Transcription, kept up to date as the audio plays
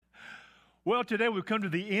Well, today we've come to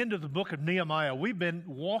the end of the book of Nehemiah. We've been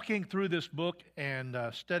walking through this book and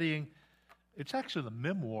studying. It's actually the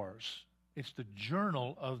memoirs. It's the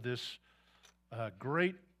journal of this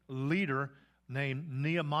great leader named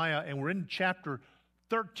Nehemiah, and we're in chapter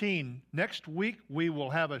 13. Next week we will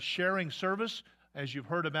have a sharing service, as you've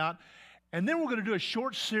heard about, and then we're going to do a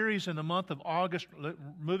short series in the month of August,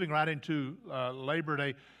 moving right into Labor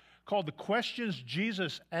Day, called The Questions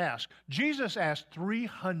Jesus Asked. Jesus asked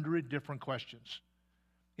 300 different questions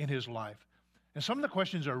in his life. And some of the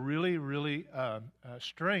questions are really, really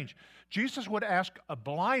strange. Jesus would ask a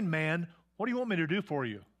blind man, "What do you want me to do for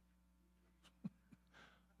you?" I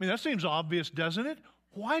mean, that seems obvious, doesn't it?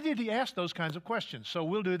 Why did he ask those kinds of questions? So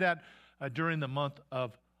we'll do that during the month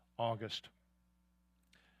of August.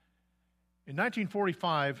 In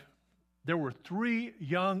 1945, there were three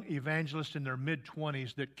young evangelists in their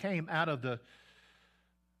mid-20s that came out of the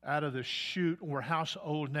chute, were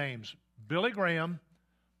household names: Billy Graham,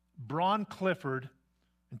 Bron Clifford,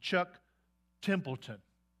 and Chuck Templeton.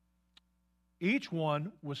 Each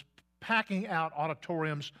one was packing out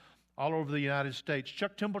auditoriums all over the United States.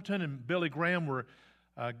 Chuck Templeton and Billy Graham were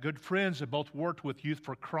good friends. They both worked with Youth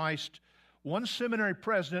for Christ. One seminary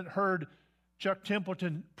president heard Chuck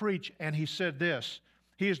Templeton preach, and he said this: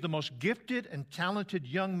 "He is the most gifted and talented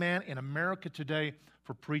young man in America today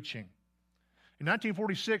for preaching." In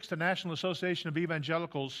 1946, the National Association of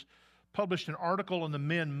Evangelicals published an article on the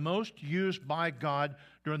men most used by God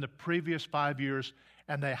during the previous 5 years,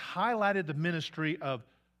 and they highlighted the ministry of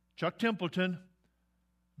Chuck Templeton,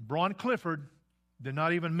 Bron Clifford, did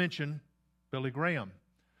not even mention Billy Graham.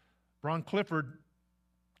 Bron Clifford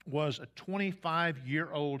was a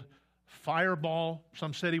 25-year-old fireball.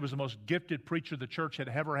 Some said he was the most gifted preacher the church had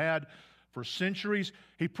ever had for centuries.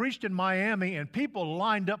 He preached in Miami, and people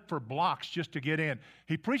lined up for blocks just to get in.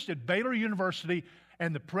 He preached at Baylor University,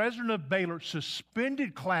 and the president of Baylor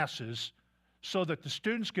suspended classes so that the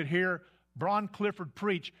students could hear Bron Clifford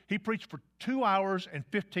preach. He preached for 2 hours and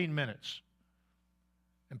 15 minutes,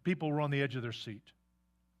 and people were on the edge of their seat.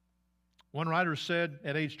 One writer said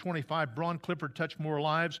at age 25, Bron Clifford touched more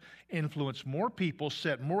lives, influenced more people,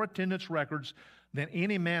 set more attendance records than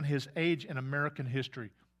any man his age in American history.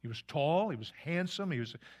 He was tall, he was handsome, he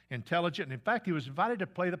was intelligent, and in fact, he was invited to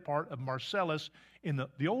play the part of Marcellus in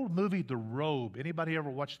the old movie The Robe. Anybody ever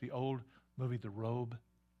watched the old movie The Robe?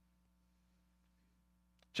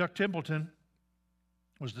 Chuck Templeton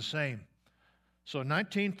was the same. So in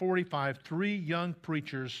 1945, three young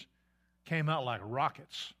preachers came out like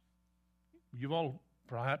rockets. You've all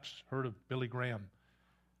perhaps heard of Billy Graham.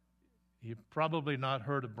 You've probably not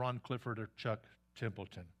heard of Bron Clifford or Chuck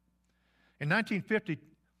Templeton. In 1950,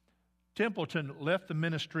 Templeton left the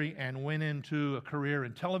ministry and went into a career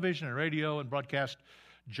in television and radio and broadcast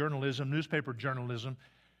journalism, newspaper journalism.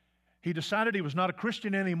 He decided he was not a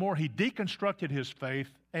Christian anymore. He deconstructed his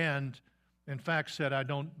faith and, in fact, said, "I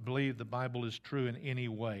don't believe the Bible is true in any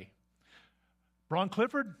way." Bron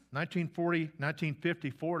Clifford,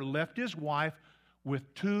 1940-1954, left his wife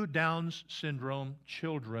with 2 Down syndrome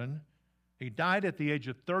children. He died at the age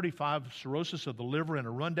of 35 of cirrhosis of the liver in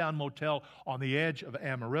a rundown motel on the edge of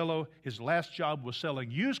Amarillo. His last job was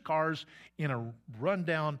selling used cars in a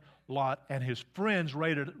rundown lot, and his friends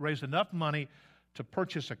raised enough money to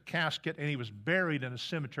purchase a casket, and he was buried in a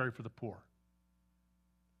cemetery for the poor.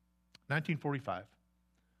 1945.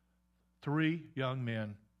 3 young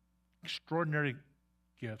men, extraordinary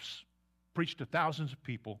gifts, preached to thousands of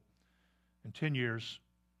people. In 10 years,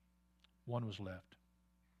 one was left.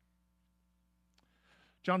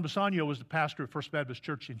 John Bisagno was the pastor of First Baptist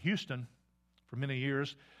Church in Houston for many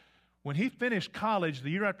years. When he finished college,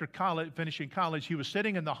 the year after finishing college, he was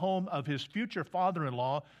sitting in the home of his future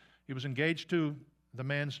father-in-law. He was engaged to the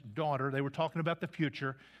man's daughter. They were talking about the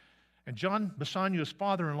future. And John Bisagno's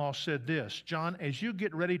father-in-law said this: "John, as you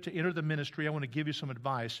get ready to enter the ministry, I want to give you some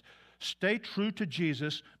advice. Stay true to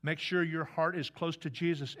Jesus. Make sure your heart is close to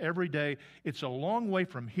Jesus every day. It's a long way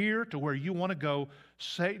from here to where you want to go.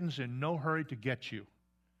 Satan's in no hurry to get you."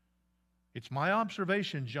 It's my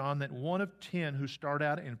observation, John, that 1 of 10 who start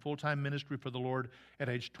out in full-time ministry for the Lord at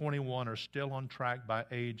age 21 are still on track by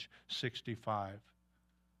age 65.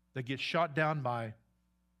 They get shot down by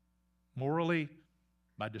morally,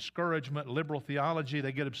 by discouragement, liberal theology.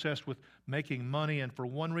 They get obsessed with making money, and for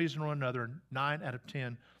one reason or another, 9 out of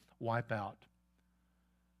 10 wipe out.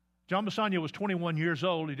 John Bisagno was 21 years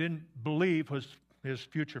old. He didn't believe his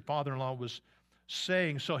future father-in-law was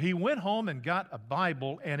saying, so he went home and got a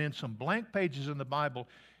Bible, and in some blank pages in the Bible,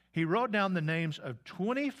 he wrote down the names of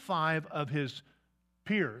 25 of his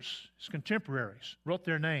peers, his contemporaries, wrote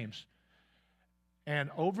their names.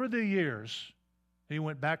 And over the years, he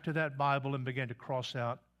went back to that Bible and began to cross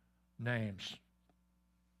out names.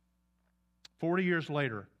 40 years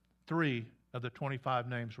later, 3 of the 25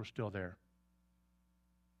 names were still there.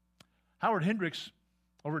 Howard Hendricks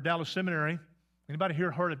over at Dallas Seminary, anybody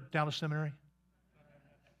here heard of Dallas Seminary?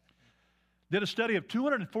 Did a study of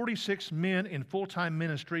 246 men in full-time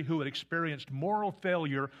ministry who had experienced moral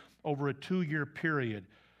failure over a 2-year period.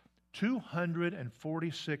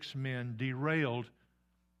 246 men derailed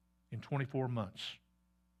in 24 months.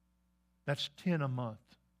 That's 10 a month.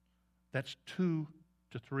 That's 2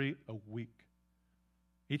 to 3 a week.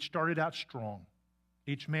 Each started out strong.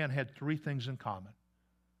 Each man had 3 things in common.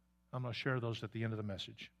 I'm going to share those at the end of the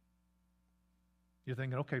message. You're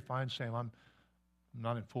thinking, okay, fine, Sam, I'm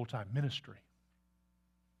not in full-time ministry.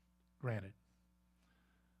 Granted.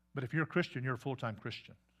 But if you're a Christian, you're a full-time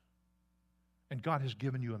Christian. And God has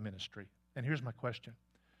given you a ministry. And here's my question.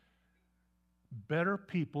 Better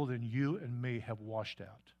people than you and me have washed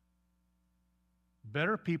out.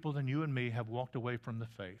 Better people than you and me have walked away from the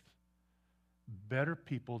faith. Better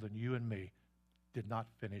people than you and me did not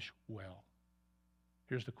finish well.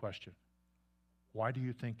 Here's the question. Why do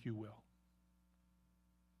you think you will?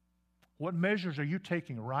 What measures are you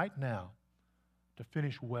taking right now to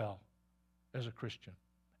finish well as a Christian?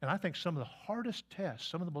 And I think some of the hardest tests,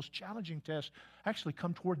 some of the most challenging tests actually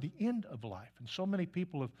come toward the end of life. And so many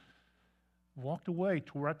people have walked away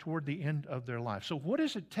toward the end of their life. So what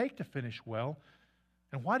does it take to finish well?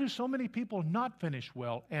 And why do so many people not finish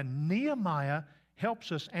well? And Nehemiah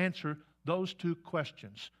helps us answer those 2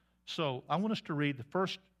 questions. So I want us to read the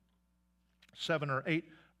first 7 or 8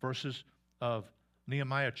 verses of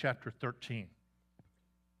Nehemiah chapter 13.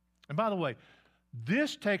 And by the way,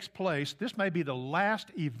 this takes place, this may be the last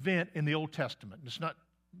event in the Old Testament.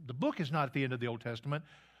 The book is not at the end of the Old Testament,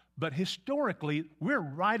 but historically, we're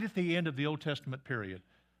right at the end of the Old Testament period.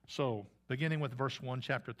 So, beginning with verse 1,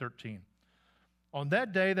 chapter 13. On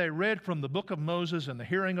that day they read from the book of Moses in the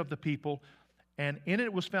hearing of the people, and in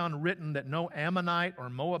it was found written that no Ammonite or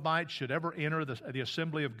Moabite should ever enter the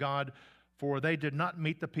assembly of God, for they did not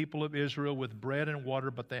meet the people of Israel with bread and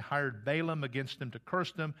water, but they hired Balaam against them to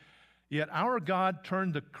curse them. Yet our God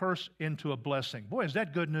turned the curse into a blessing. Boy, is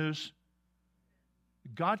that good news?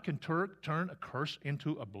 God can turn a curse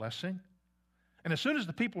into a blessing. And as soon as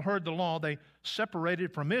the people heard the law, they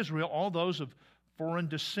separated from Israel all those of foreign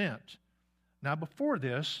descent. Now before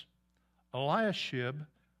this, Eliashib,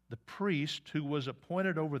 the priest who was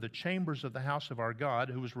appointed over the chambers of the house of our God,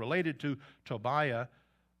 who was related to Tobiah,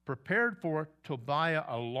 prepared for Tobiah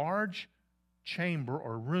a large chamber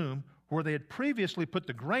or room where they had previously put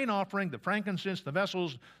the grain offering, the frankincense, the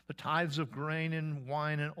vessels, the tithes of grain and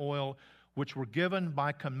wine and oil, which were given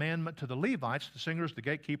by commandment to the Levites, the singers, the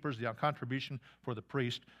gatekeepers, the contribution for the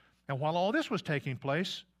priest. And while all this was taking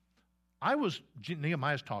place,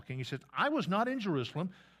 Nehemiah's talking, he said, I was not in Jerusalem,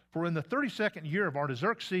 for in the 32nd year of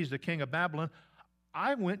Artaxerxes, the king of Babylon,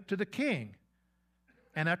 I went to the king.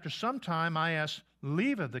 And after some time I asked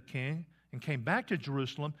leave of the king and came back to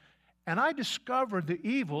Jerusalem, and I discovered the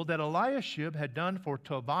evil that Eliashib had done for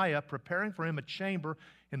Tobiah, preparing for him a chamber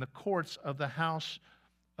in the courts of the house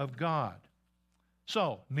of God.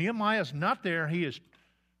 So, Nehemiah's not there. He has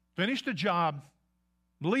finished the job,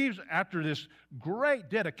 leaves after this great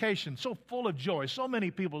dedication, so full of joy. So many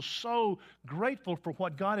people so grateful for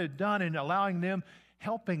what God had done in allowing them,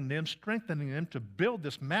 helping them, strengthening them to build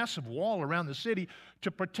this massive wall around the city to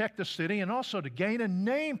protect the city and also to gain a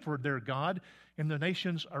name for their God in the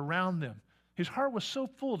nations around them. His heart was so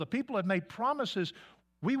full. The people had made promises.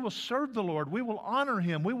 We will serve the Lord. We will honor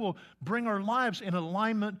Him. We will bring our lives in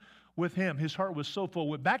alignment with Him. His heart was so full.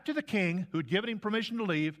 Went back to the king who had given him permission to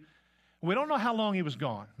leave. We don't know how long he was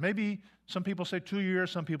gone. Maybe some people say 2 years.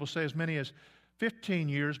 Some people say as many as 15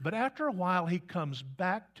 years. But after a while, he comes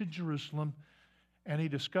back to Jerusalem and he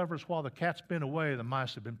discovers while the cat's been away, the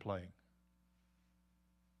mice have been playing.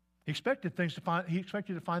 He expected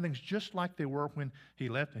to find things just like they were when he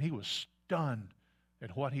left, and he was stunned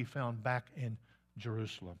at what he found back in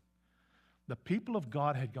Jerusalem. The people of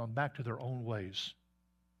God had gone back to their own ways.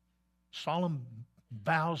 Solemn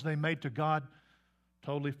vows they made to God,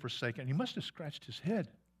 totally forsaken. He must have scratched his head.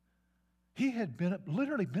 He had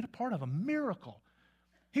literally been a part of a miracle.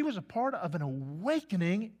 He was a part of an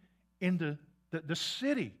awakening in the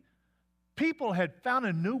city. People had found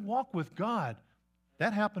a new walk with God.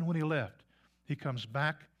 That happened when he left. He comes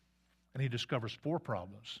back and he discovers 4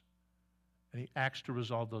 problems. And he acts to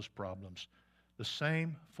resolve those problems. The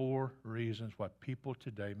same 4 reasons why people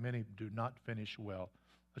today, many do not finish well.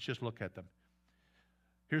 Let's just look at them.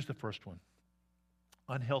 Here's the first one.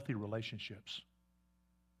 Unhealthy relationships.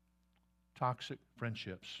 Toxic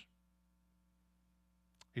friendships.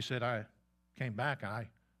 He said, I came back and I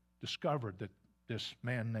discovered that this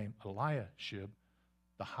man named Eliashib,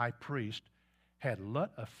 the high priest, had let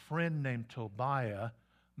a friend named Tobiah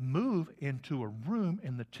move into a room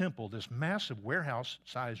in the temple, this massive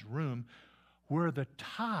warehouse-sized room where the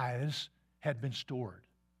tithes had been stored.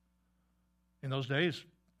 In those days,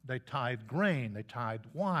 they tithed grain, they tithed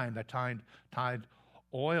wine, they tithed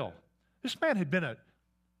oil. This man had been an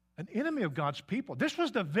enemy of God's people. This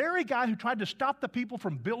was the very guy who tried to stop the people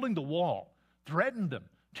from building the wall, threatened them,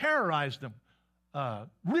 terrorized them,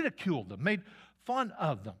 ridiculed them, made fun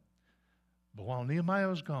of them. But while Nehemiah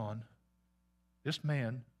was gone, this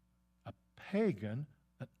man, a pagan,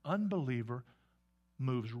 an unbeliever,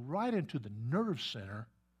 moves right into the nerve center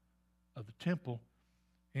of the temple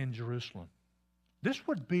in Jerusalem. This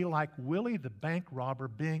would be like Willie the bank robber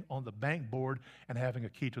being on the bank board and having a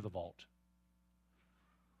key to the vault.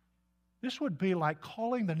 This would be like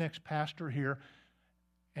calling the next pastor here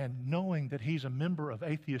and knowing that he's a member of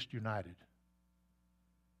Atheist United.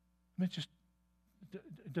 I mean,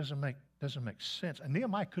 it doesn't make sense. And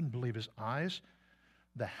Nehemiah couldn't believe his eyes.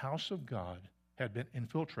 The house of God had been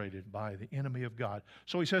infiltrated by the enemy of God.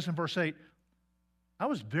 So he says in verse 8, I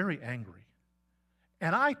was very angry,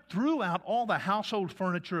 and I threw out all the household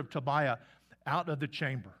furniture of Tobiah out of the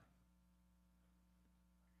chamber.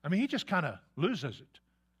 I mean, he just kind of loses it.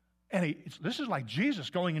 And this is like Jesus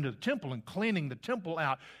going into the temple and cleaning the temple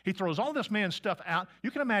out. He throws all this man's stuff out. You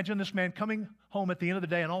can imagine this man coming home at the end of the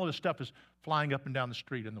day and all of his stuff is flying up and down the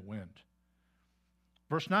street in the wind.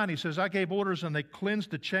 Verse 9, he says, I gave orders and they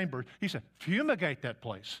cleansed the chamber. He said, fumigate that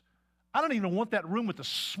place. I don't even want that room with the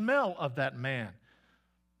smell of that man.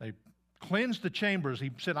 They cleansed the chambers.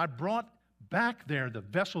 He said, I brought back there the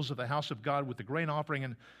vessels of the house of God with the grain offering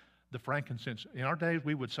and the frankincense. In our days,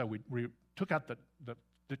 we would say we took out the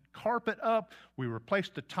carpet up, we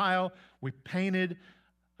replaced the tile, we painted.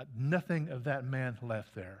 Nothing of that man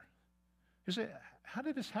left there. You say, how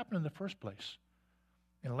did this happen in the first place?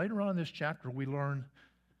 And later on in this chapter, we learn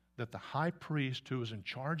that the high priest who was in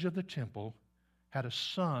charge of the temple had a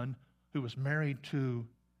son who was married to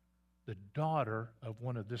the daughter of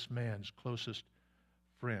one of this man's closest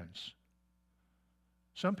friends.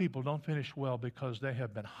 Some people don't finish well because they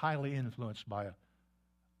have been highly influenced by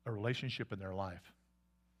a relationship in their life,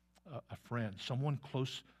 a friend, someone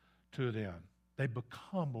close to them. They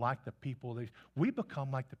become like the people, we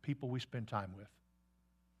become like the people we spend time with.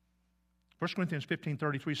 1 Corinthians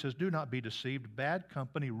 15:33 says, do not be deceived. Bad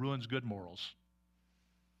company ruins good morals.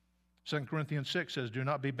 2 Corinthians 6 says, do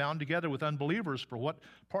not be bound together with unbelievers, for what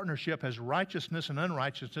partnership has righteousness and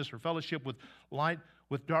unrighteousness, or fellowship with light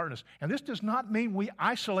with darkness? And this does not mean we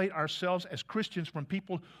isolate ourselves as Christians from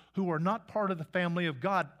people who are not part of the family of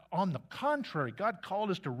God. On the contrary, God called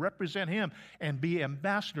us to represent Him and be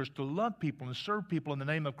ambassadors, to love people and serve people in the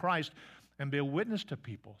name of Christ and be a witness to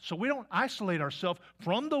people. So we don't isolate ourselves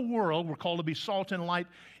from the world. We're called to be salt and light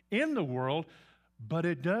in the world. But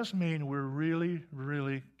it does mean we're really,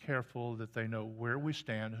 really careful that they know where we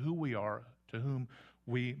stand, who we are, to whom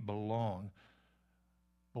we belong.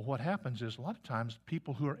 But what happens is a lot of times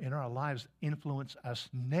people who are in our lives influence us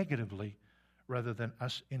negatively rather than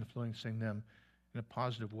us influencing them in a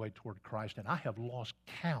positive way toward Christ. And I have lost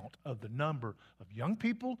count of the number of young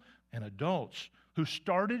people and adults who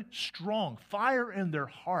started strong, fire in their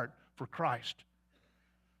heart for Christ.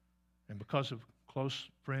 And because of close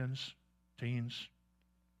friends, teens,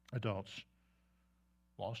 adults,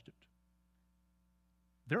 lost it.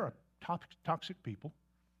 There are toxic people.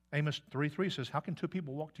 Amos 3:3 says, how can two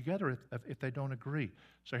people walk together if they don't agree?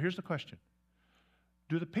 So here's the question.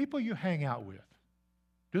 Do the people you hang out with,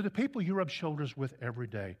 do the people you rub shoulders with every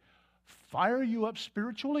day fire you up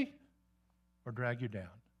spiritually or drag you down?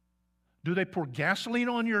 Do they pour gasoline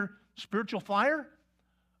on your spiritual fire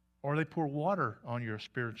or they pour water on your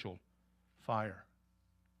spiritual fire?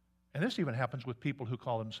 And this even happens with people who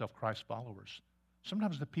call themselves Christ followers.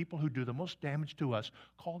 Sometimes the people who do the most damage to us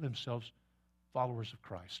call themselves followers of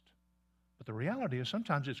Christ. But the reality is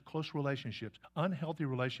sometimes it's close relationships, unhealthy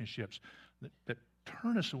relationships that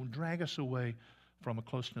turn us and drag us away from a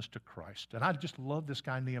closeness to Christ. And I just love this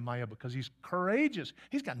guy Nehemiah because he's courageous.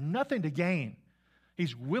 He's got nothing to gain.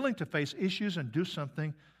 He's willing to face issues and do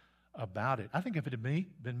something about it. I think if it had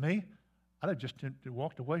been me, I'd have just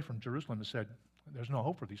walked away from Jerusalem and said, there's no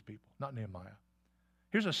hope for these people, not Nehemiah.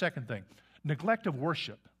 Here's a second thing, neglect of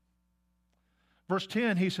worship. Verse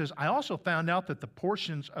 10, he says, I also found out that the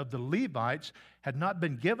portions of the Levites had not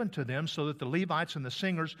been given to them, so that the Levites and the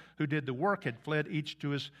singers who did the work had fled each to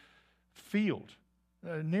his field.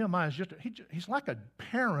 Nehemiah is he's like a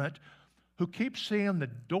parent who keeps seeing the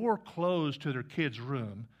door closed to their kid's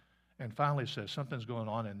room And finally says, something's going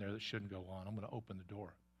on in there that shouldn't go on. I'm going to open the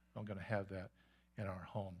door. I'm going to have that in our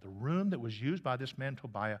home. The room that was used by this man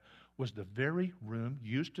Tobiah was the very room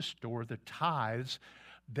used to store the tithes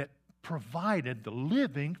that provided the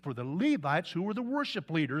living for the Levites, who were the worship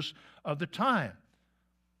leaders of the time.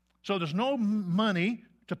 So there's no money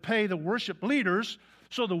to pay the worship leaders,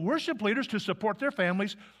 so the worship leaders, to support their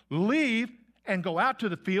families, leave and go out to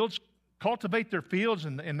the fields, cultivate their fields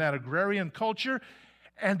in that agrarian culture,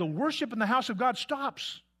 and the worship in the house of God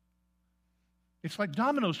stops. It's like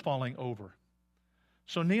dominoes falling over.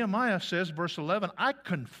 So Nehemiah says, verse 11, I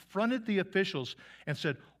confronted the officials and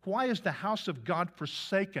said, why is the house of God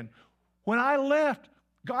forsaken? When I left,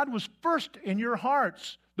 God was first in your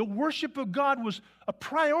hearts. The worship of God was a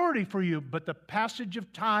priority for you, but the passage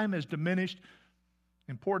of time has diminished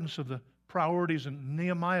the importance of the priorities, and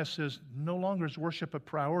Nehemiah says, no longer is worship a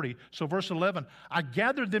priority. So verse 11, I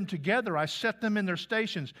gathered them together, I set them in their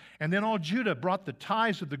stations, and then all Judah brought the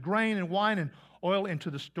tithes of the grain and wine and oil into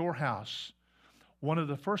the storehouse. One of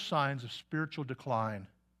the first signs of spiritual decline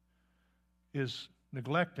is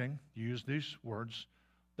neglecting, use these words,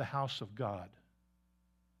 the house of God.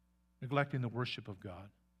 Neglecting the worship of God,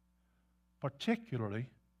 particularly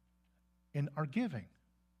in our giving.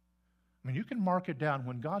 I mean, you can mark it down.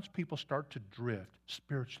 When God's people start to drift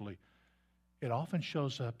spiritually, it often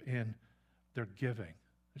shows up in their giving.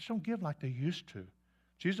 They just don't give like they used to.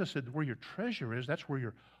 Jesus said, where your treasure is, that's where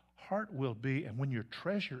your heart will be. And when your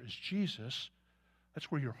treasure is Jesus,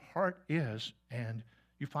 that's where your heart is. And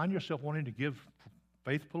you find yourself wanting to give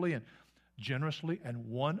faithfully and generously. And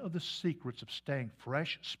one of the secrets of staying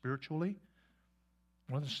fresh spiritually,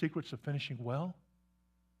 one of the secrets of finishing well,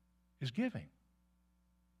 is giving.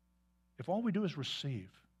 If all we do is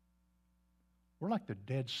receive, we're like the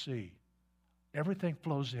Dead Sea. Everything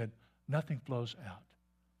flows in, nothing flows out.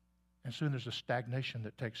 And soon there's a stagnation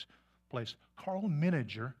that takes place. Carl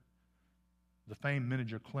Miniger, the famed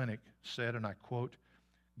Miniger Clinic, said, and I quote,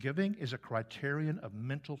 giving is a criterion of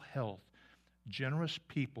mental health. Generous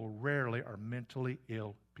people rarely are mentally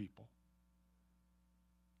ill people.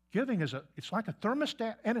 Giving it's like a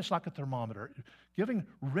thermostat and it's like a thermometer. Giving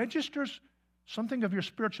registers something of your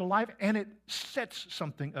spiritual life, and it sets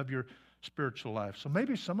something of your spiritual life. So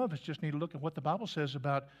maybe some of us just need to look at what the Bible says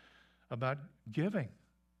about giving.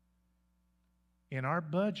 In our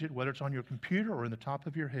budget, whether it's on your computer or in the top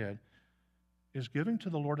of your head, is giving to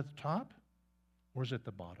the Lord at the top, or is it at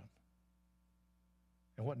the bottom?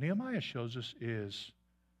 And what Nehemiah shows us is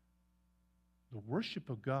the worship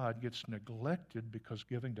of God gets neglected because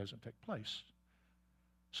giving doesn't take place.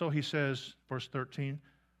 So he says, verse 13,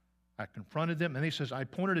 I confronted them, and he says, I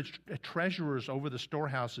appointed treasurers over the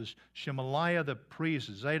storehouses, Shemaliah the priest,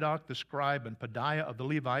 Zadok the scribe, and Pedaiah of the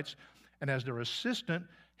Levites, and as their assistant,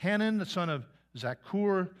 Hanan the son of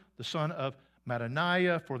Zakkur, the son of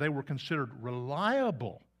Mattaniah, for they were considered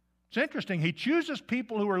reliable. It's interesting, he chooses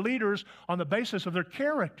people who are leaders on the basis of their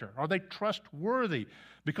character. Are they trustworthy?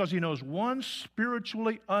 Because he knows one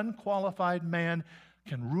spiritually unqualified man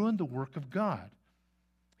can ruin the work of God.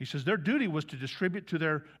 He says their duty was to distribute to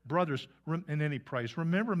their brothers, and then he prays,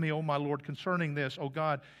 remember me, O my Lord, concerning this, O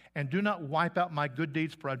God, and do not wipe out my good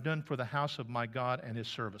deeds, for I've done for the house of my God and his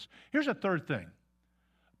service. Here's a third thing,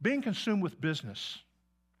 being consumed with business.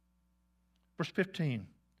 Verse 15,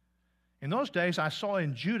 in those days I saw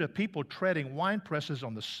in Judah people treading wine presses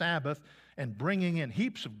on the Sabbath and bringing in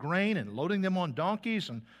heaps of grain and loading them on donkeys,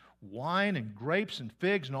 and wine and grapes and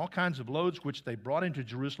figs and all kinds of loads which they brought into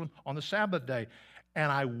Jerusalem on the Sabbath day. And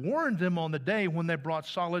I warned them on the day when they brought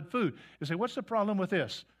solid food. You say, what's the problem with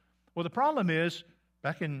this? Well, the problem is,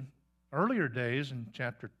 back in earlier days in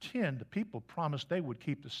chapter 10, the people promised they would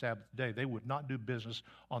keep the Sabbath day. They would not do business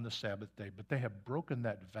on the Sabbath day, but they have broken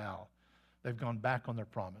that vow. They've gone back on their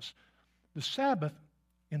promise. The Sabbath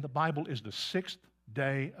in the Bible is the sixth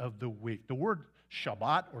day of the week. The word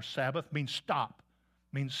Shabbat or Sabbath means stop,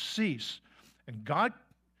 means cease. And God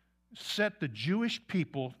set the Jewish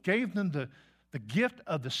people, gave them the gift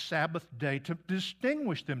of the Sabbath day to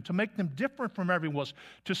distinguish them, to make them different from everyone else,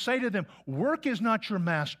 to say to them, work is not your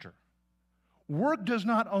master. Work does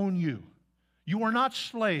not own you. You are not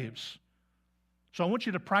slaves. So I want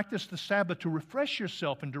you to practice the Sabbath to refresh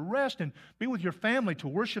yourself and to rest and be with your family, to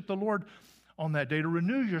worship the Lord on that day, to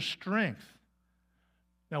renew your strength.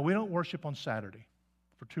 Now, we don't worship on Saturday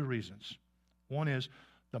for two reasons. One is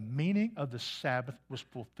the meaning of the Sabbath was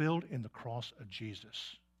fulfilled in the cross of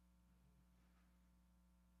Jesus.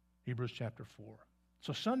 Hebrews chapter 4.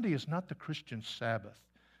 So Sunday is not the Christian Sabbath.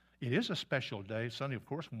 It is a special day, Sunday, of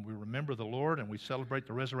course, when we remember the Lord and we celebrate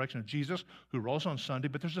the resurrection of Jesus, who rose on Sunday.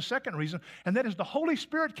 But there's a second reason, and that is the Holy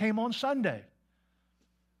Spirit came on Sunday.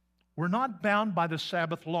 We're not bound by the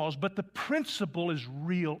Sabbath laws, but the principle is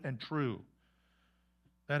real and true.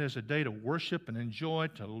 That is a day to worship and enjoy,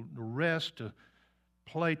 to rest, to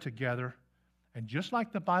play together. And just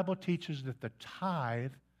like the Bible teaches that the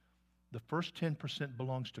tithe, the first 10%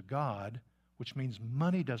 belongs to God, which means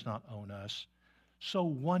money does not own us, so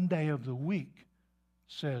one day of the week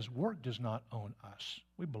says work does not own us.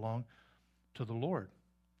 We belong to the Lord.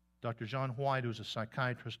 Dr. John White, who's a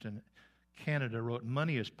psychiatrist in Canada, wrote,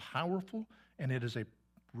 "Money is powerful and it is a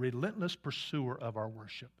relentless pursuer of our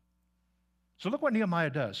worship." So look what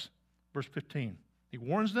Nehemiah does. Verse 15. He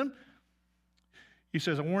warns them. He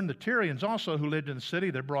says, "I warned the Tyrians also who lived in the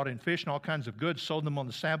city. They brought in fish and all kinds of goods, sold them on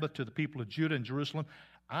the Sabbath to the people of Judah and Jerusalem.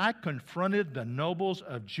 I confronted the nobles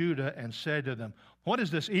of Judah and said to them, 'What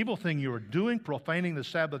is this evil thing you are doing, profaning the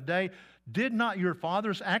Sabbath day? Did not your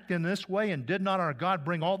fathers act in this way, and did not our God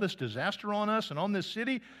bring all this disaster on us and on this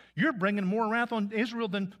city? You're bringing more wrath on Israel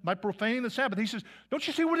than by profaning the Sabbath.'" He says, don't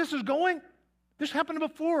you see where this is going? This happened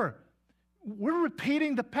before. We're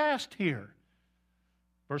repeating the past here.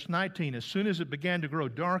 Verse 19, "As soon as it began to grow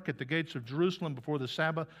dark at the gates of Jerusalem before the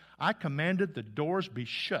Sabbath, I commanded the doors be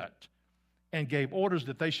shut and gave orders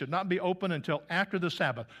that they should not be opened until after the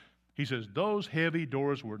Sabbath." He says, those heavy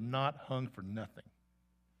doors were not hung for nothing.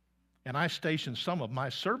 "And I stationed some of my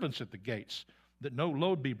servants at the gates, that no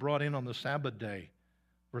load be brought in on the Sabbath day."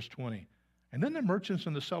 Verse 20, "And then the merchants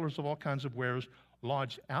and the sellers of all kinds of wares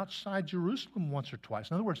lodged outside Jerusalem once or twice."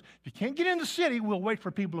 In other words, if you can't get in the city, we'll wait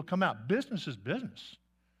for people to come out. Business is business.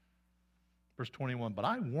 Verse 21, "But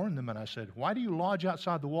I warned them and I said, 'Why do you lodge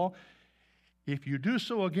outside the wall? If you do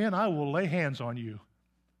so again, I will lay hands on you.'"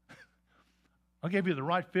 I'll give you the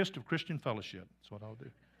right fist of Christian fellowship. That's what I'll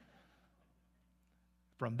do.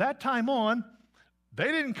 From that time on,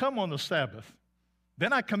 they didn't come on the Sabbath.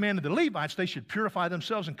 Then I commanded the Levites they should purify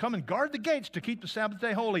themselves and come and guard the gates to keep the Sabbath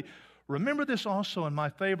day holy. Remember this also in my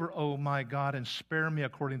favor, O my God, and spare me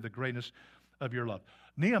according to the greatness of your love.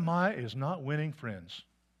 Nehemiah is not winning friends.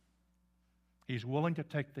 He's willing to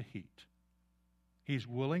take the heat. He's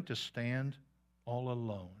willing to stand all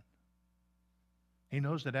alone. He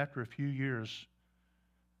knows that after a few years,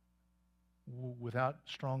 without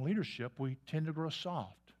strong leadership, we tend to grow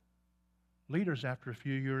soft. Leaders, after a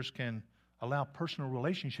few years, can allow personal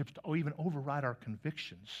relationships to even override our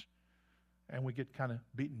convictions, and we get kind of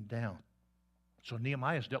beaten down. So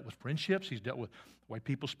Nehemiah has dealt with friendships. He's dealt with the way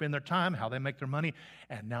people spend their time, how they make their money,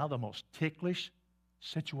 and now the most ticklish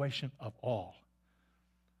situation of all,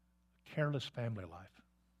 careless family life.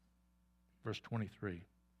 Verse 23.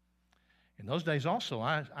 "In those days also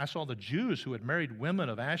I saw the Jews who had married women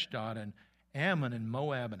of Ashdod and Ammon and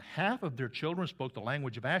Moab, and half of their children spoke the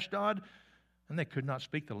language of Ashdod, and they could not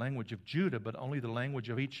speak the language of Judah, but only the language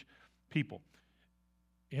of each people."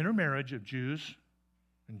 Intermarriage of Jews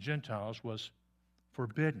and Gentiles was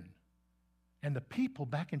forbidden. And the people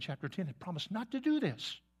back in chapter 10 had promised not to do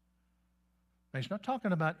this. Now, he's not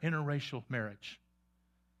talking about interracial marriage.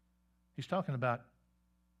 He's talking about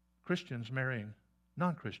Christians marrying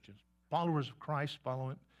non-Christians, followers of Christ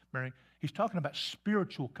marrying. He's talking about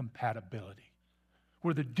spiritual compatibility,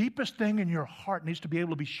 where the deepest thing in your heart needs to be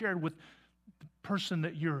able to be shared with the person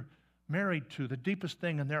that you're married to. The deepest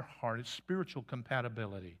thing in their heart is spiritual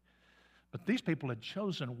compatibility. But these people had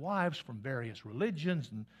chosen wives from various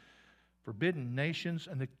religions and forbidden nations,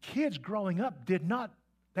 and the kids growing up did not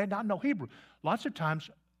know Hebrew. Lots of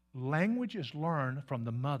times, language is learned from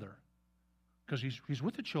the mother because he's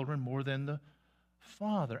with the children more than the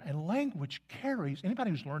father. And language carries,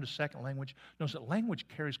 anybody who's learned a second language knows that language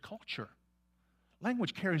carries culture.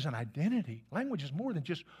 Language carries an identity. Language is more than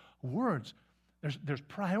just words. There's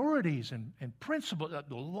priorities and principles,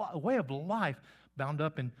 a way of life bound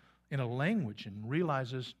up in a language, and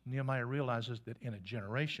Nehemiah realizes that in a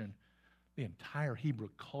generation, the entire Hebrew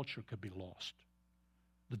culture could be lost.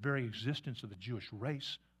 The very existence of the Jewish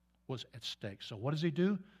race was at stake. So what does he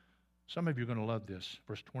do? Some of you are going to love this.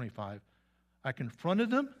 Verse 25, "I confronted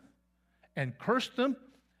them and cursed them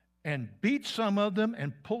and beat some of them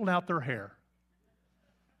and pulled out their hair."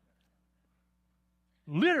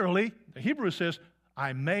 Literally, the Hebrew says,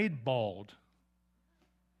 "I made bald."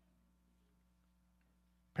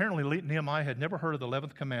 Apparently, Nehemiah had never heard of the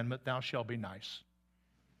 11th commandment, "Thou shalt be nice."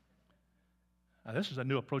 Now, this is a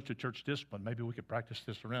new approach to church discipline. Maybe we could practice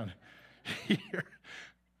this around here.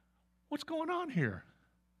 What's going on here?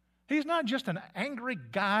 He's not just an angry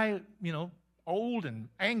guy, old and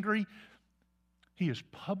angry. He is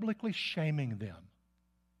publicly shaming them.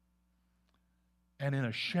 And in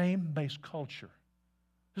a shame-based culture,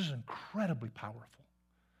 this is incredibly powerful.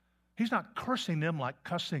 He's not cursing them like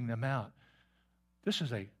cussing them out. This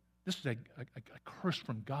is a This is a curse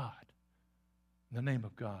from God, in the name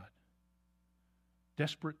of God.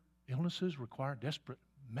 Desperate illnesses require desperate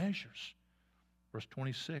measures. Verse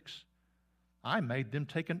 26, I made them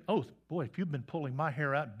take an oath. Boy, if you've been pulling my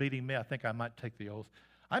hair out and beating me, I think I might take the oath.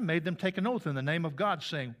 I made them take an oath in the name of God,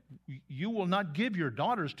 saying, you will not give your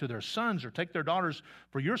daughters to their sons or take their daughters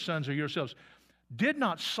for your sons or yourselves. Did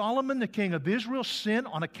not Solomon, the king of Israel, sin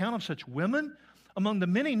on account of such women? Among the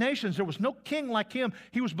many nations, there was no king like him.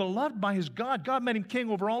 He was beloved by his God. God made him king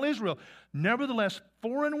over all Israel. Nevertheless,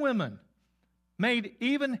 foreign women made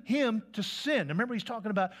even him to sin. Remember, he's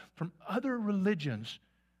talking about from other religions.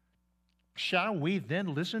 Shall we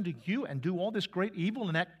then listen to you and do all this great evil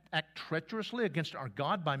and act treacherously against our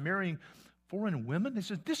God by marrying foreign women? He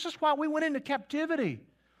says, this is why we went into captivity.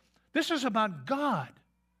 This is about God.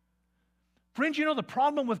 Friends, you know the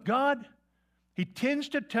problem with God? He tends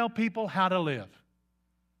to tell people how to live.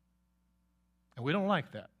 And we don't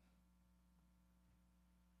like that.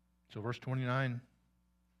 So verse 29,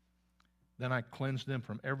 then I cleansed them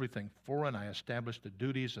from everything foreign. I established the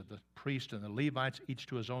duties of the priest and the Levites, each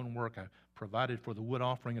to his own work. I provided for the wood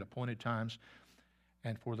offering at appointed times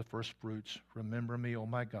and for the first fruits. Remember me, O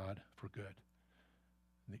my God, for good.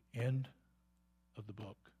 The end of the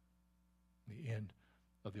book. The end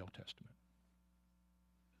of the Old Testament.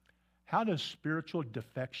 How does spiritual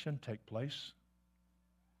defection take place?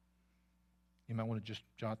 You might want to just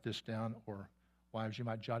jot this down, or wives, you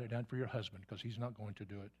might jot it down for your husband because he's not going to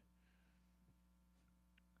do it.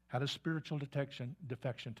 How does spiritual defection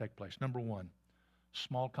take place? Number one,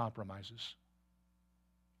 small compromises.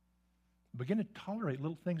 Begin to tolerate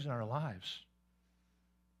little things in our lives.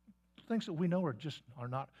 Things that we know are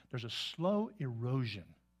not. There's a slow erosion.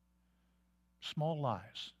 Small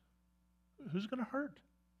lies. Who's going to hurt?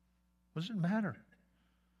 What does it matter?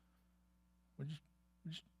 We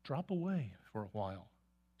just drop away for a while.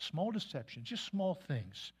 Small deceptions, just small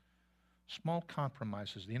things. Small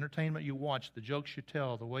compromises. The entertainment you watch, the jokes you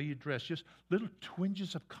tell, the way you dress, just little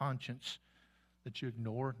twinges of conscience that you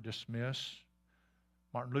ignore, dismiss.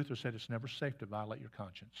 Martin Luther said it's never safe to violate your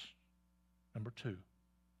conscience. Number two,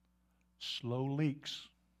 slow leaks.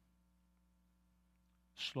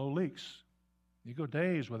 Slow leaks. You go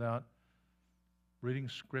days without reading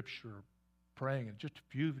Scripture, praying, in just a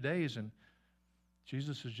few days, and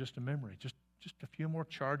Jesus is just a memory. Just a few more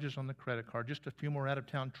charges on the credit card, just a few more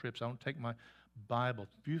out-of-town trips. I don't take my Bible.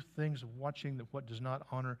 A few things of watching what does not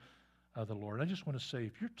honor the Lord. I just want to say,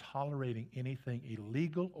 if you're tolerating anything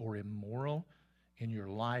illegal or immoral in your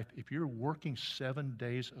life, if you're working 7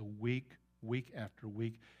 days a week, week after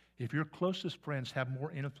week, if your closest friends have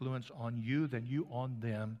more influence on you than you on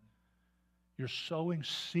them, you're sowing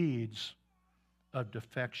seeds of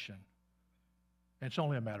defection. And it's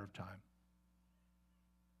only a matter of time.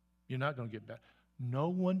 You're not going to get back. No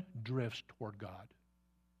one drifts toward God.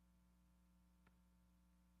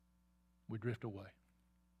 We drift away.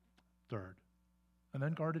 Third, an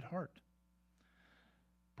unguarded heart.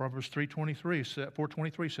 Proverbs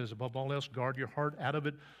 4:23 says, above all else, guard your heart. Out of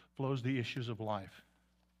it flows the issues of life.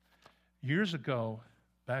 Years ago,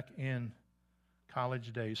 back in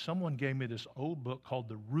college days, someone gave me this old book called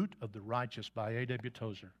The Root of the Righteous by A.W.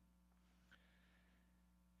 Tozer.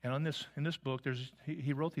 And in this book,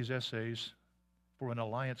 he wrote these essays for an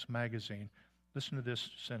Alliance magazine. Listen to this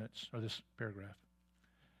sentence, or this paragraph.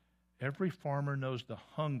 Every farmer knows the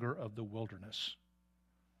hunger of the wilderness.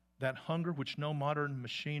 That hunger which no modern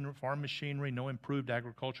farm machinery, no improved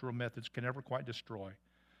agricultural methods can ever quite destroy.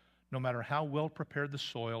 No matter how well prepared the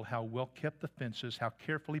soil, how well kept the fences, how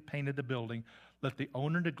carefully painted the building, let the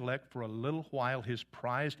owner neglect for a little while his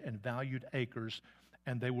prized and valued acres,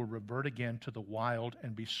 and they will revert again to the wild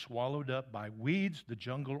and be swallowed up by weeds, the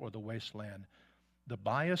jungle, or the wasteland. The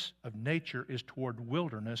bias of nature is toward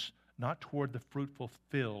wilderness, not toward the fruitful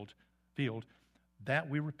field. That,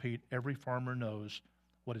 we repeat, every farmer knows.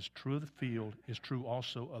 What is true of the field is true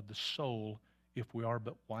also of the soul, if we are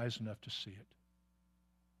but wise enough to see it.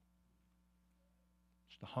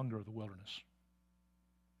 It's the hunger of the wilderness.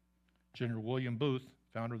 General William Booth,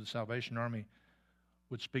 founder of the Salvation Army,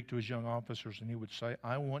 would speak to his young officers, and he would say,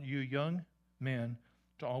 I want you young men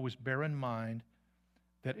to always bear in mind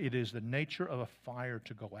that it is the nature of a fire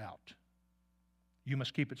to go out. You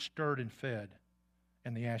must keep it stirred and fed,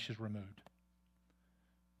 and the ashes removed.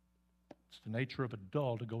 It's the nature of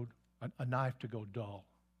a knife to go dull.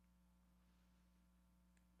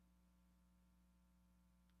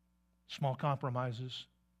 Small compromises,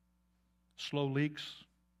 slow leaks,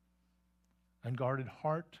 unguarded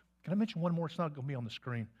heart. Can I mention one more? It's not going to be on the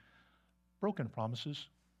screen. Broken promises.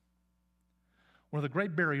 One of the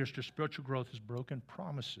great barriers to spiritual growth is broken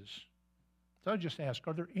promises. So I just ask,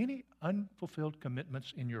 are there any unfulfilled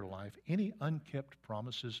commitments in your life? Any unkept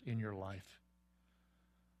promises in your life?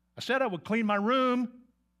 I said I would clean my room.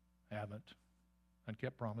 Haven't.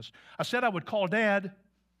 Unkept promise. I said I would call Dad.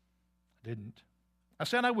 Didn't. I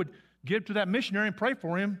said I would give to that missionary and pray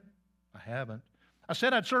for him. I haven't. I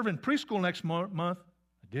said I'd serve in preschool next month. I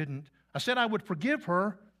didn't. I said I would forgive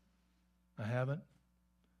her. I haven't.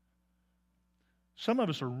 Some of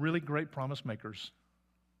us are really great promise makers.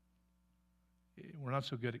 We're not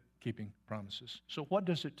so good at keeping promises. So what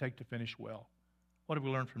does it take to finish well? What have we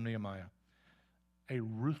learned from Nehemiah? A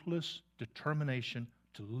ruthless determination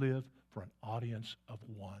to live for an audience of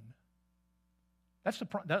one.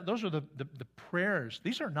 Those are the prayers.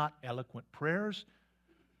 These are not eloquent prayers.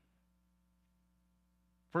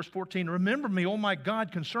 Verse 14, remember me, O my God,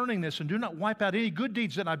 concerning this, and do not wipe out any good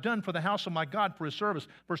deeds that I've done for the house of my God for his service.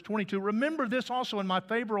 Verse 22, remember this also in my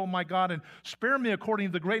favor, O my God, and spare me according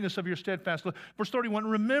to the greatness of your steadfast love. Verse 31,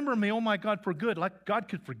 remember me, O my God, for good. Like God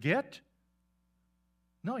could forget?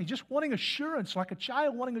 No, he's just wanting assurance, like a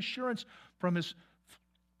child wanting assurance from his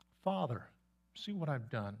father. See what I've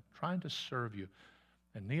done, trying to serve you.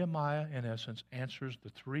 And Nehemiah, in essence, answers the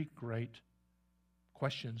three great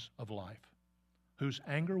questions of life. Whose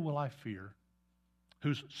anger will I fear?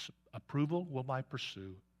 Whose approval will I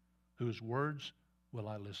pursue? Whose words will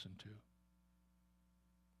I listen to?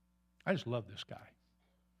 I just love this guy.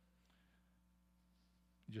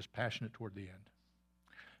 He's just passionate toward the end.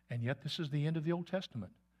 And yet this is the end of the Old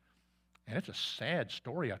Testament. And it's a sad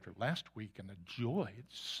story after last week and the joy.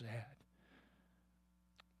 It's sad.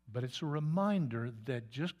 But it's a reminder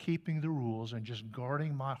that just keeping the rules and just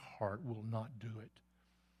guarding my heart will not do it.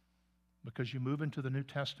 Because you move into the New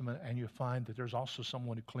Testament and you find that there's also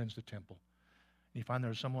someone who cleansed the temple. And you find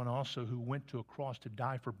there's someone also who went to a cross to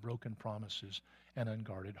die for broken promises and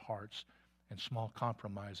unguarded hearts and small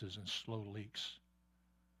compromises and slow leaks.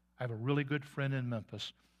 I have a really good friend in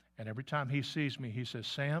Memphis, and every time he sees me, he says,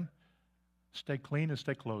 Sam, stay clean and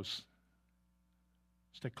stay close.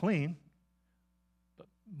 Stay clean, but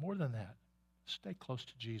more than that, stay close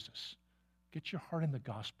to Jesus. Get your heart in the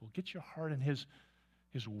gospel. Get your heart in his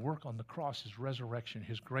work on the cross, his resurrection,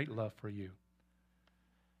 his great love for you.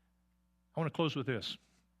 I want to close with this.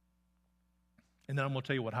 And then I'm going to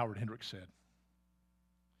tell you what Howard Hendricks said.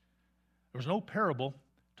 There was an old parable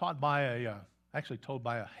told by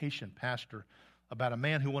a Haitian pastor about a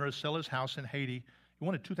man who wanted to sell his house in Haiti. He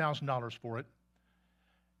wanted $2,000 for it.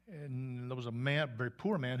 And there was a very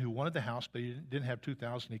poor man who wanted the house, but he didn't have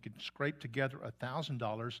 $2,000. He could scrape together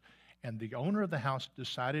 $1,000. And the owner of the house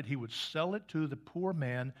decided he would sell it to the poor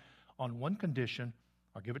man on one condition.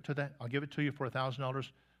 I'll give it to you for $1,000,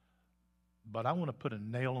 but I want to put a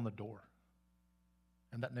nail on the door.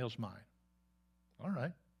 And that nail's mine. All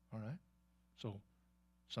right. So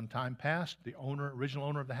some time passed. The original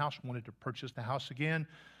owner of the house wanted to purchase the house again.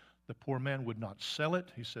 The poor man would not sell it.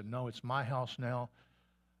 He said, no, it's my house now.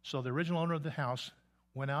 So the original owner of the house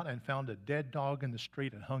went out and found a dead dog in the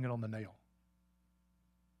street and hung it on the nail.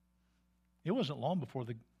 It wasn't long before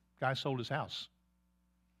the guy sold his house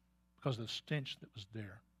because of the stench that was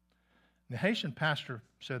there. And the Haitian pastor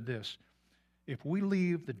said this, if we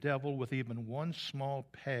leave the devil with even one small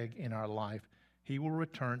peg in our life, he will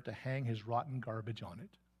return to hang his rotten garbage on it.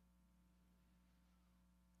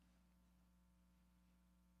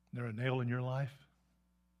 Is there a nail in your life?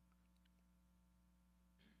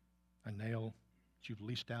 A nail that you've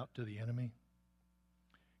leased out to the enemy?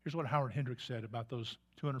 Here's what Howard Hendricks said about those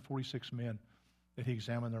 246 men that he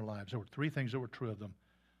examined their lives. There were three things that were true of them.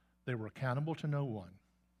 They were accountable to no one.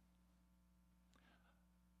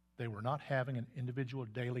 They were not having an individual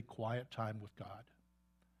daily quiet time with God.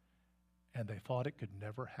 And they thought it could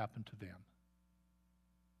never happen to them.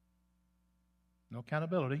 No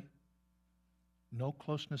accountability, no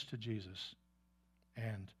closeness to Jesus,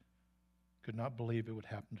 and could not believe it would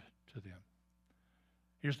happen to them.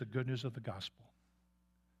 Here's the good news of the gospel.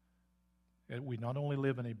 We not only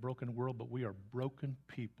live in a broken world, but we are broken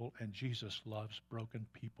people, and Jesus loves broken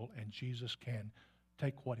people, and Jesus can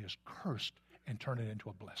take what is cursed and turn it into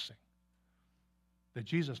a blessing. That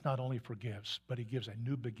Jesus not only forgives, but he gives a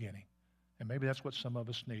new beginning. And maybe that's what some of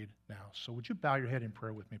us need now. So would you bow your head in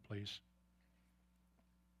prayer with me, please?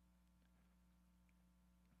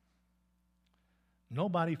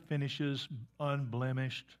 Nobody finishes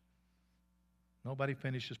unblemished. Nobody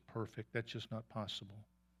finishes perfect. That's just not possible.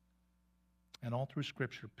 And all through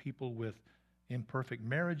Scripture, people with imperfect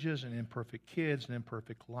marriages and imperfect kids and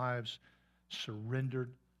imperfect lives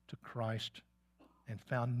surrendered to Christ and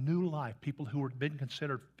found new life. People who had been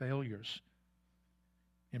considered failures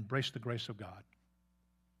embraced the grace of God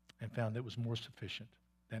and found it was more sufficient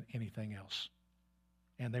than anything else.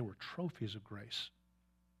 And they were trophies of grace.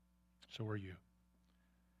 So are you.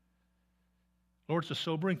 Lord, it's a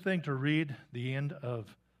sobering thing to read the end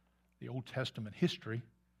of the Old Testament history,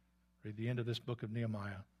 read the end of this book of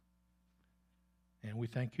Nehemiah. And we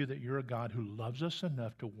thank you that you're a God who loves us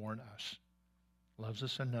enough to warn us, loves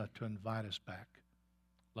us enough to invite us back,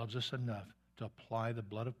 loves us enough to apply the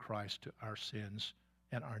blood of Christ to our sins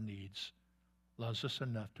and our needs, loves us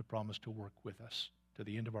enough to promise to work with us to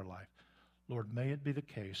the end of our life. Lord, may it be the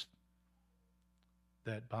case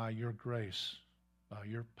that by your grace, by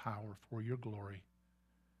your power, for your glory,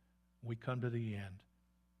 we come to the end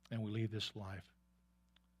and we leave this life.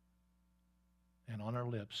 And on our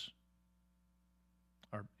lips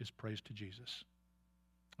is praise to Jesus.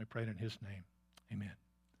 We pray it in his name. Amen.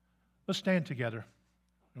 Let's stand together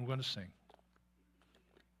and we're going to sing.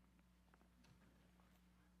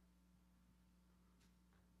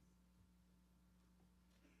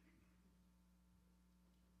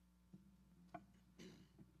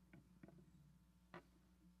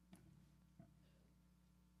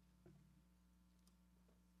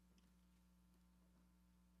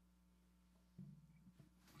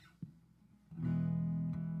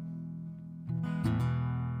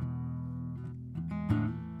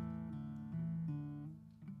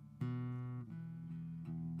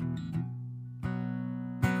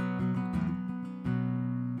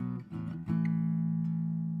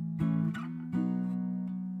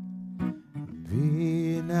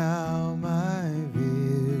 Be now my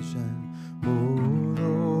vision, O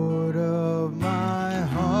Lord of my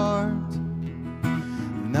heart,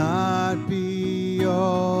 not be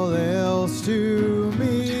all else to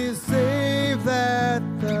me, save that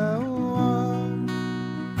thou art.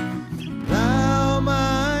 Thou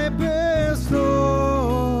my best,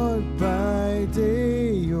 Lord, by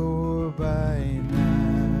day or by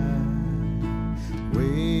night,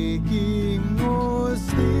 waking or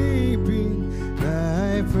sleeping,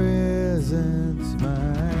 thy presence,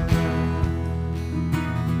 my life.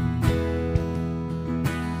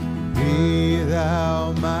 Be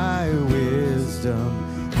thou my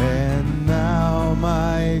wisdom, and thou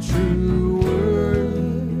my true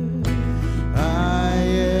word. I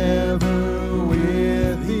ever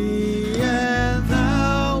with thee, and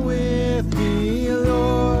thou with me,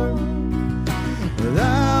 Lord.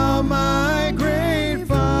 Thou my great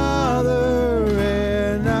Father,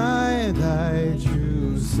 and I thy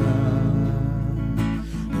true Son.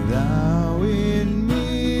 Thou in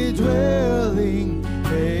me dwelling,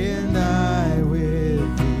 and I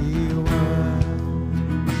with thee one.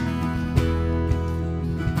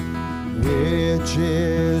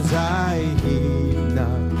 Riches I heed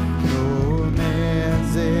not, nor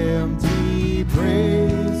man's empty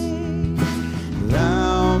praise.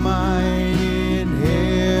 Thou mine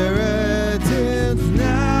inheritance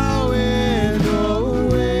now and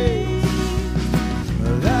always.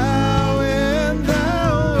 Thou and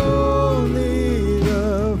thou only,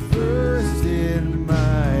 the first in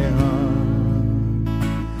my heart.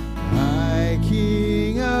 My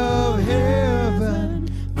King of heaven,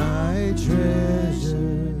 my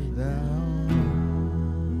treasure thou art.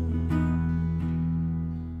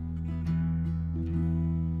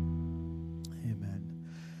 Amen.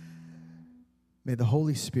 May the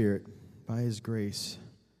Holy Spirit, by his grace,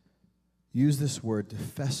 use this word to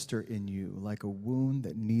fester in you like a wound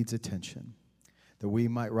that needs attention, that we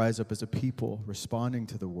might rise up as a people responding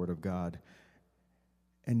to the word of God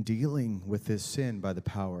and dealing with this sin by the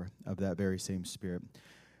power of that very same Spirit.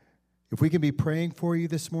 If we can be praying for you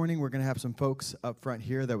this morning, we're going to have some folks up front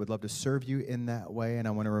here that would love to serve you in that way, and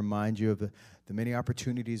I want to remind you of the many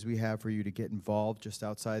opportunities we have for you to get involved just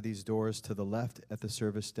outside these doors to the left at the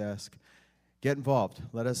service desk. Get involved.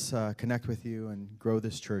 Let us connect with you and grow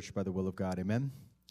this church by the will of God. Amen.